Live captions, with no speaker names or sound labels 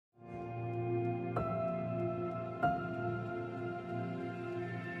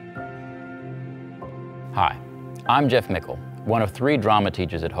Hi, I'm Jeff Mickle, one of 3 drama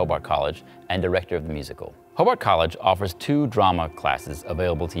teachers at Hobart College and director of the musical. Hobart College offers 2 drama classes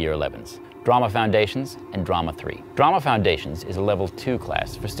available to Year 11s, Drama Foundations and Drama 3. Drama Foundations is a Level 2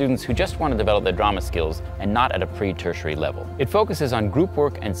 class for students who just want to develop their drama skills and not at a pre-tertiary level. It focuses on group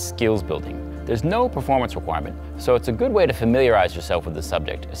work and skills building. There's no performance requirement, so it's a good way to familiarize yourself with the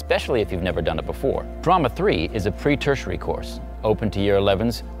subject, especially if you've never done it before. Drama 3 is a pre-tertiary course, open to Year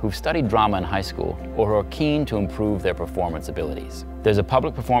 11s who've studied drama in high school or who are keen to improve their performance abilities. There's a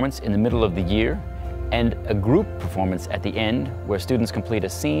public performance in the middle of the year and a group performance at the end where students complete a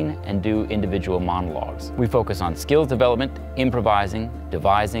scene and do individual monologues. We focus on skills development, improvising,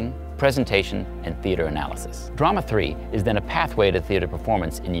 devising, presentation, and theater analysis. Drama 3 is then a pathway to theater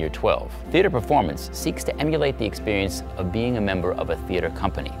performance in Year 12. Theater performance seeks to emulate the experience of being a member of a theater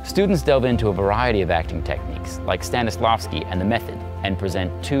company. Students delve into a variety of acting techniques, like Stanislavski and The Method, and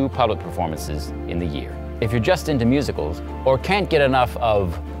present 2 public performances in the year. If you're just into musicals, or can't get enough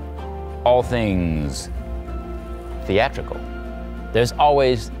of all things theatrical, there's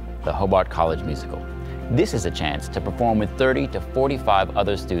always the Hobart College Musical. This is a chance to perform with 30 to 45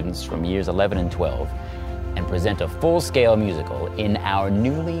 other students from years 11 and 12 and present a full-scale musical in our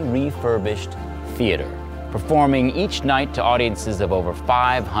newly refurbished theater, performing each night to audiences of over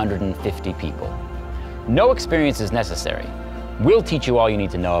 550 people. No experience is necessary. We'll teach you all you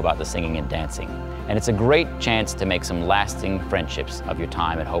need to know about the singing and dancing, and it's a great chance to make some lasting friendships of your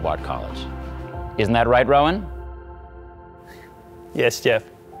time at Hobart College. Isn't that right, Rowan? Yes, Jeff.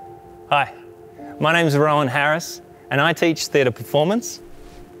 Hi. My name's Rowan Harris, and I teach theatre performance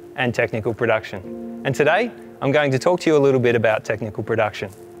and technical production. And today, I'm going to talk to you a little bit about technical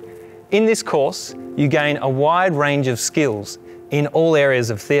production. In this course, you gain a wide range of skills in all areas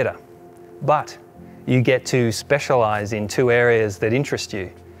of theatre, but you get to specialise in 2 areas that interest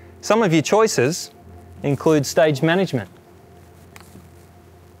you. Some of your choices include stage management.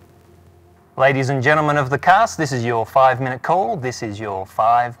 Ladies and gentlemen of the cast, this is your 5-minute call. This is your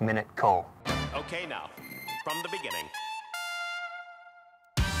 5-minute call. Okay, now, from the beginning.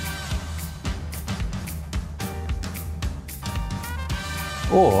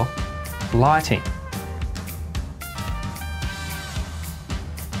 Or lighting.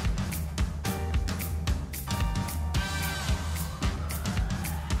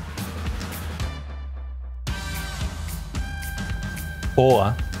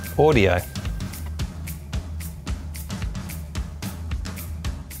 Or audio.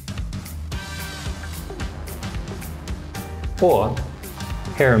 Or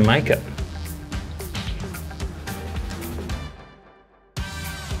hair and makeup.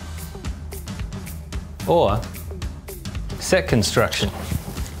 Or set construction.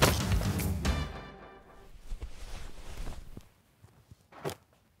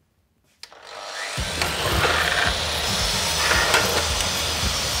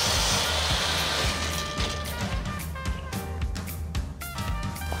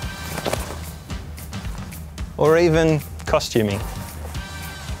 Or even costuming.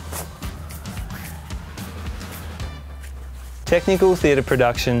 Technical theatre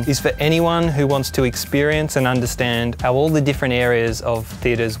production is for anyone who wants to experience and understand how all the different areas of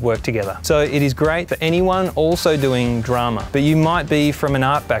theatres work together. So it is great for anyone also doing drama, but you might be from an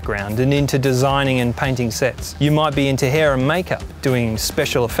art background and into designing and painting sets. You might be into hair and makeup, doing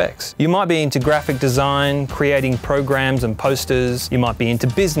special effects. You might be into graphic design, creating programs and posters. You might be into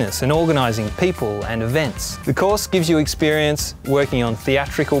business and organising people and events. The course gives you experience working on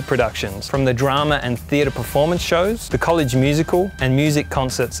theatrical productions, from the drama and theatre performance shows, the college musical, and music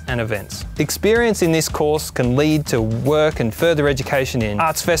concerts and events. Experience in this course can lead to work and further education in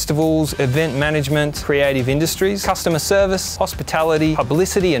arts festivals, event management, creative industries, customer service, hospitality,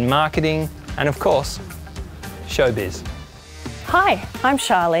 publicity and marketing, and of course, showbiz. Hi, I'm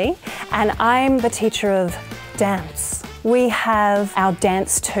Charlie, and I'm the teacher of dance. We have our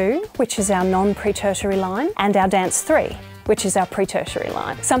Dance 2, which is our non-pre-tertiary line, and our Dance 3, which is our pre-tertiary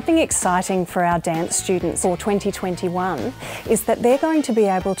line. Something exciting for our dance students for 2021 is that they're going to be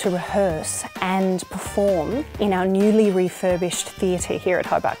able to rehearse and perform in our newly refurbished theatre here at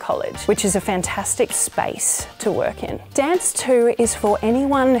Hobart College, which is a fantastic space to work in. Dance 2 is for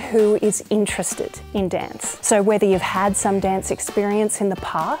anyone who is interested in dance. So whether you've had some dance experience in the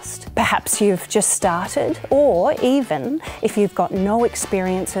past, perhaps you've just started, or even if you've got no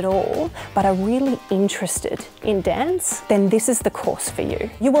experience at all but are really interested in dance, then this is the course for you.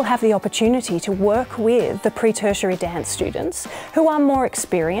 You will have the opportunity to work with the pre-tertiary dance students who are more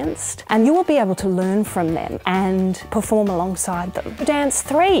experienced, and you will be able to learn from them and perform alongside them. Dance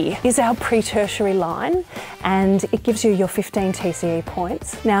 3 is our pre-tertiary line, and it gives you your 15 TCE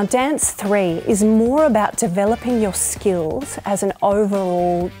points. Now, Dance 3 is more about developing your skills as an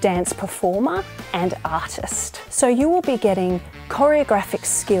overall dance performer and artist. So you will be getting choreographic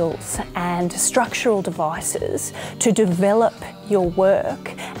skills and structural devices to develop your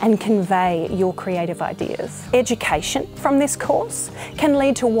work and convey your creative ideas. Education from this course can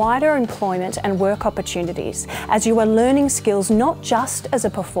lead to wider employment and work opportunities as you are learning skills not just as a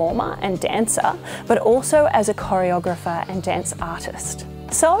performer and dancer, but also as a choreographer and dance artist.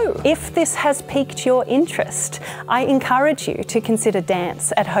 So, if this has piqued your interest, I encourage you to consider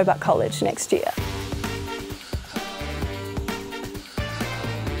dance at Hobart College next year.